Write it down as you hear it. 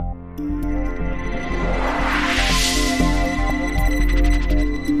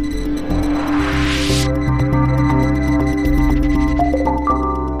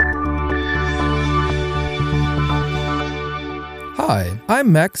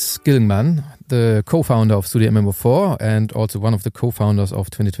I'm Max Gillenman, the co-founder of Studio MMO4 and also one of the co-founders of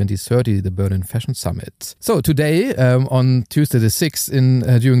 2020-30, the Berlin Fashion Summit. So today, on Tuesday the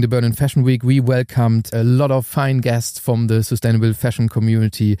 6th, during the Berlin Fashion Week, we welcomed a lot of fine guests from the sustainable fashion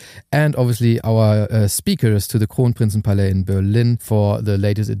community and obviously our speakers to the Kronprinzenpalais in Berlin for the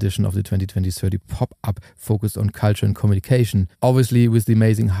latest edition of the 2020-30 pop-up focused on culture and communication. Obviously with the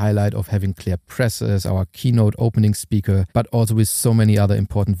amazing highlight of having Claire Press as our keynote opening speaker, but also with so many other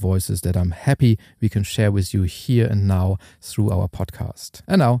important voices that I'm happy we can share with you here and now through our podcast.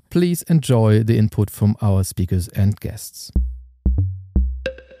 And now, please enjoy the input from our speakers and guests.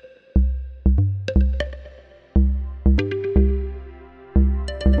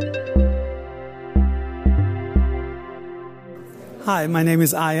 Hi, my name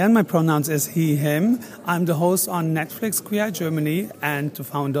is Ayan. My pronouns is he, him. I'm the host on Netflix Queer Germany and the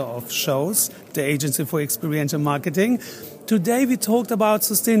founder of Shows, the agency for experiential marketing. Today we talked about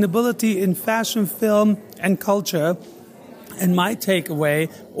sustainability in fashion, film and culture. And my takeaway,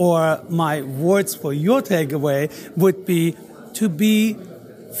 or my words for your takeaway, would be to be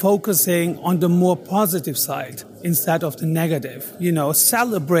focusing on the more positive side instead of the negative. You know,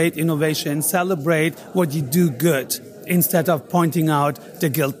 celebrate innovation, celebrate what you do good, instead of pointing out the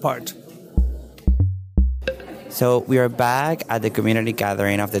guilt part. So we are back at the community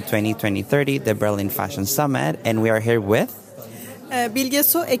gathering of the 2020-30, the Berlin Fashion Summit, and we are here with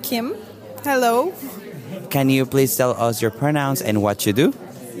Bilgesu Ekim. Hello. Can you please tell us your pronouns and what you do?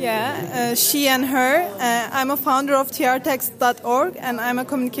 Yeah, she and her. I'm a founder of trtext.org and I'm a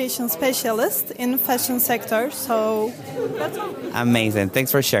communication specialist in fashion sector. So that's all. Amazing.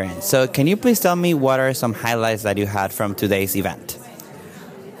 Thanks for sharing. So can you please tell me what are some highlights that you had from today's event?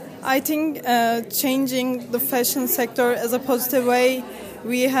 I think changing the fashion sector as a positive way,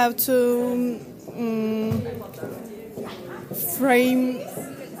 we have to frame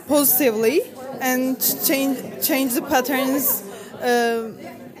positively and change the patterns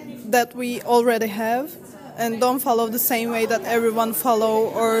that we already have, and don't follow the same way that everyone follow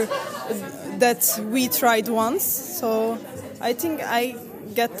or that we tried once. So I think I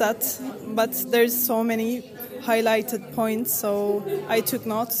get that, but there's so many highlighted points, so I took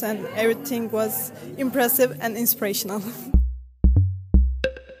notes and everything was impressive and inspirational.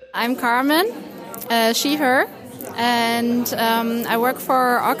 I'm Carmen, she, her, and I work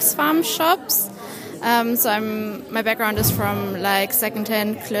for Oxfam Shops. So my background is from like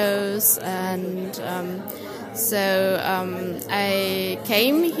secondhand clothes, and I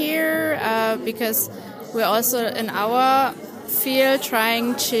came here because we're also in our field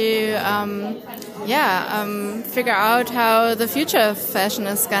trying to figure out how the future of fashion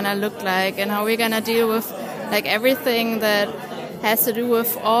is gonna look like and how we're gonna deal with like everything that has to do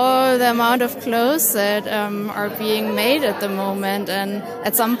with all the amount of clothes that are being made at the moment. And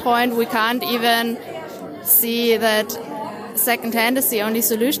at some point we can't even see that secondhand is the only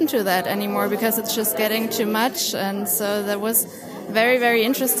solution to that anymore because it's just getting too much. And so that was a very, very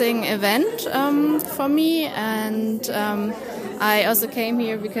interesting event for me. And I also came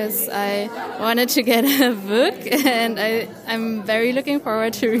here because I wanted to get a book, and I'm very looking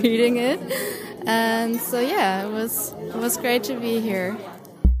forward to reading it. And so, yeah, it was great to be here.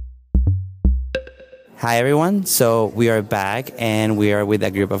 Hi, everyone. So we are back, and we are with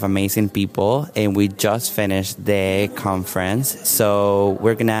a group of amazing people, and we just finished the conference. So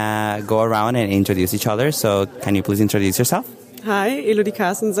we're going to go around and introduce each other. So can you please introduce yourself? Hi, Elodie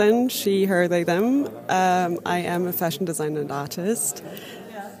Carstensen, she, her, they, them. I am a fashion designer and artist.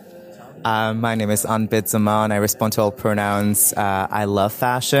 My name is Anbit Zaman. I respond to all pronouns. I love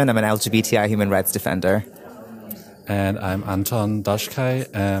fashion. I'm an LGBTI human rights defender. And I'm Anton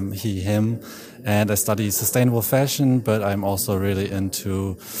Dashkai, he, him. And I study sustainable fashion, but I'm also really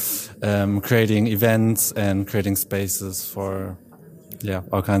into creating events and creating spaces for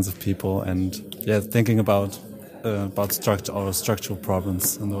all kinds of people, and thinking about structural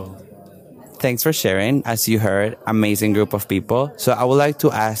problems in the world. Thanks for sharing. As you heard, amazing group of people. So I would like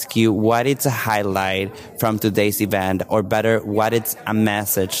to ask you what is a highlight from today's event, or better, what is a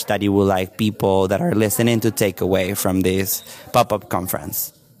message that you would like people that are listening to take away from this pop-up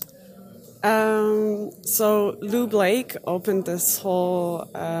conference? So Lou Blake opened this whole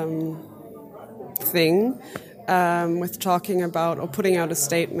thing with talking about or putting out a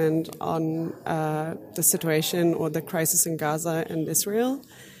statement on the situation or the crisis in Gaza and Israel.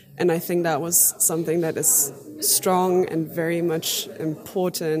 And I think that was something that is strong and very much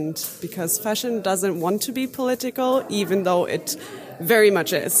important, because fashion doesn't want to be political, even though it very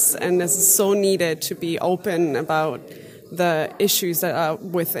much is. And this is so needed to be open about the issues that are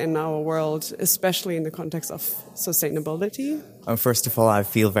within our world, especially in the context of sustainability? First of all, I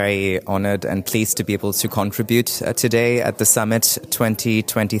feel very honored and pleased to be able to contribute today at the Summit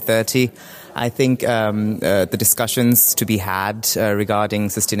 2030. I think the discussions to be had regarding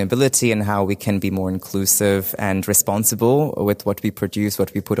sustainability and how we can be more inclusive and responsible with what we produce,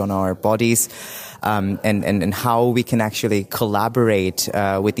 what we put on our bodies, and how we can actually collaborate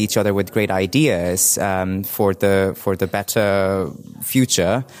with each other with great ideas for the better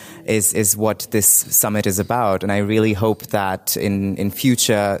future is what this summit is about. And I really hope that in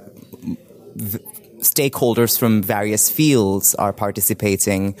future stakeholders from various fields are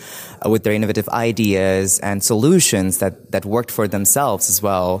participating with their innovative ideas and solutions that worked for themselves as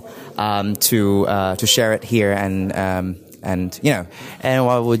well, to share it here and you know. And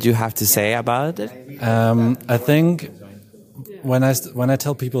what would you have to say about it? I think when I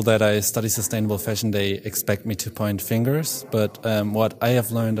tell people that I study sustainable fashion, they expect me to point fingers. But what I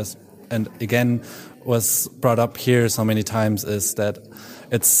have learned, and again was brought up here so many times, is that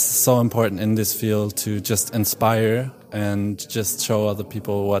it's so important in this field to just inspire and just show other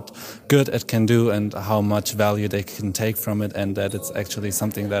people what good it can do and how much value they can take from it, and that it's actually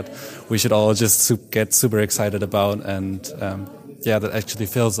something that we should all just get super excited about, and that actually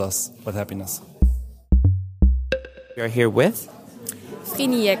fills us with happiness. You're here with?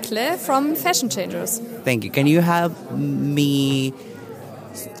 Frini Jekle from Fashion Changers. Thank you. Can you help me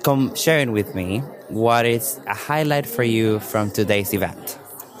sharing with me what is a highlight for you from today's event?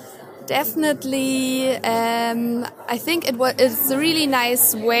 Definitely, I think it's a really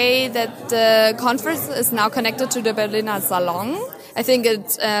nice way that the conference is now connected to the Berliner Salon. I think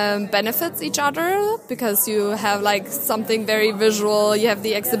it benefits each other because you have like something very visual, you have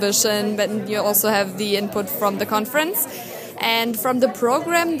the exhibition, but you also have the input from the conference. And from the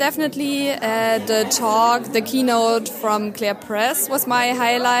program, definitely the keynote from Claire Press was my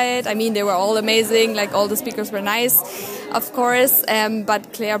highlight. I mean, they were all amazing, like all the speakers were nice, of course,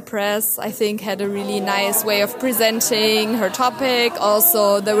 but Claire Press, I think, had a really nice way of presenting her topic.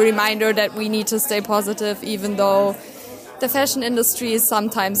 Also, the reminder that we need to stay positive, even though the fashion industry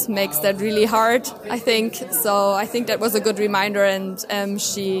sometimes makes that really hard, I think. So I think that was a good reminder, and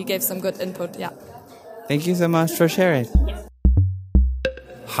she gave some good input, yeah. Thank you so much for sharing.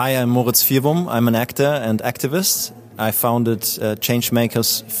 Hi, I'm Moritz Vierboom. I'm an actor and activist. I founded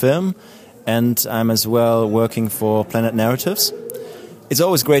Changemakers Film, and I'm as well working for Planet Narratives. It's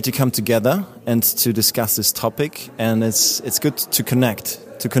always great to come together and to discuss this topic, and it's good to connect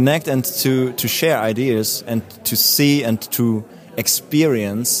and to share ideas and to see and to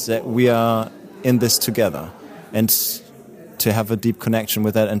experience that we are in this together, and to have a deep connection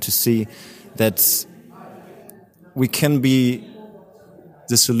with that, and to see that we can be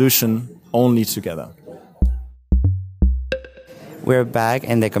the solution only together. We're back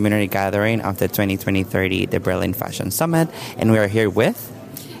in the community gathering of the 2030 the Berlin Fashion Summit, and we are here with...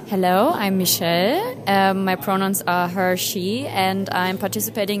 Hello, I'm Michelle. My pronouns are her, she, and I'm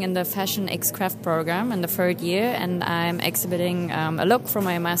participating in the Fashion X Craft program in the third year, and I'm exhibiting a look from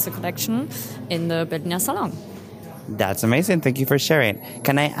my master collection in the Berliner Salon. That's amazing. Thank you for sharing.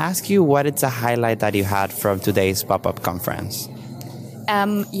 Can I ask you what is a highlight that you had from today's pop-up conference?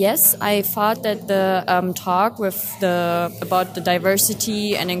 Yes, I thought that the talk about the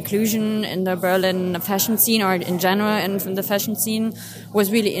diversity and inclusion in the Berlin fashion scene, or in general in the fashion scene, was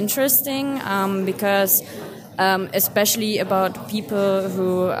really interesting because especially about people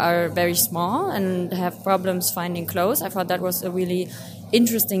who are very small and have problems finding clothes. I thought that was a really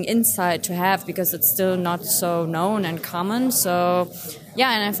interesting insight to have because it's still not so known and common. So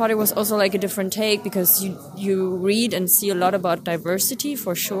yeah, and I thought it was also like a different take because you read and see a lot about diversity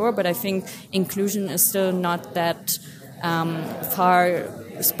for sure, but I think inclusion is still not that far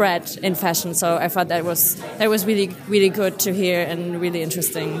spread in fashion. So I thought that was really, really good to hear and really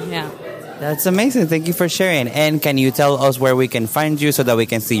interesting. Yeah. That's amazing. Thank you for sharing. And can you tell us where we can find you so that we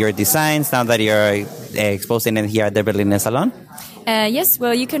can see your designs now that you're exposing it here at the Berliner Salon? Yes,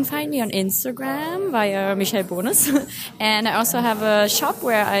 well, you can find me on Instagram via Michelle Bonus. And I also have a shop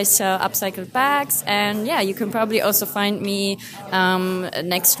where I sell upcycled bags. And yeah, you can probably also find me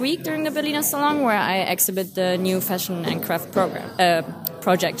next week during the Berliner Salon, where I exhibit the new fashion and craft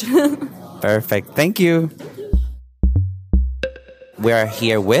project. Perfect. Thank you. We are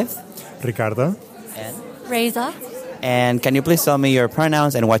here with Ricardo and Reza. And can you please tell me your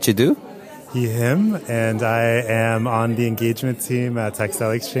pronouns and what you do? He, him, and I am on the engagement team at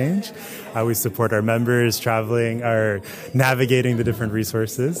Textile Exchange. We support our members traveling or navigating the different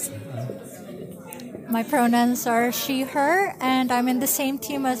resources. My pronouns are she, her, and I'm in the same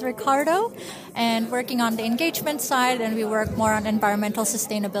team as Ricardo and working on the engagement side, and we work more on environmental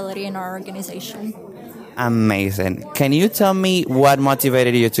sustainability in our organization. Amazing. Can you tell me what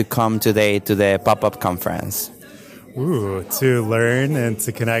motivated you to come today to the pop-up conference? To learn and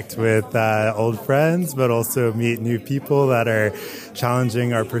to connect with old friends, but also meet new people that are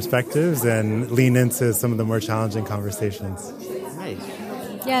challenging our perspectives and lean into some of the more challenging conversations. Nice.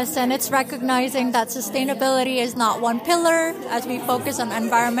 Yes, and it's recognizing that sustainability is not one pillar as we focus on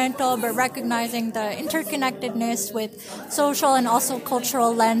environmental, but recognizing the interconnectedness with social and also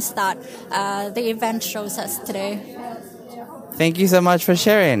cultural lens that the event shows us today. Thank you so much for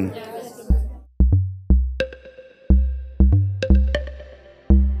sharing.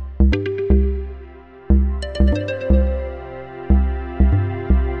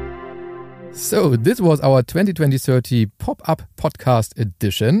 So this was our 2020-30 Pop-Up Podcast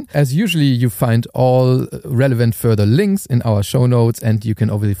edition. As usually, you find all relevant further links in our show notes, and you can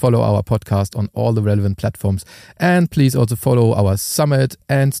obviously follow our podcast on all the relevant platforms. And please also follow our Summit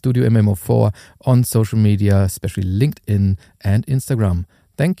and Studio MMO4 on social media, especially LinkedIn and Instagram.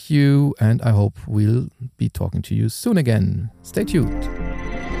 Thank you, and I hope we'll be talking to you soon again. Stay tuned.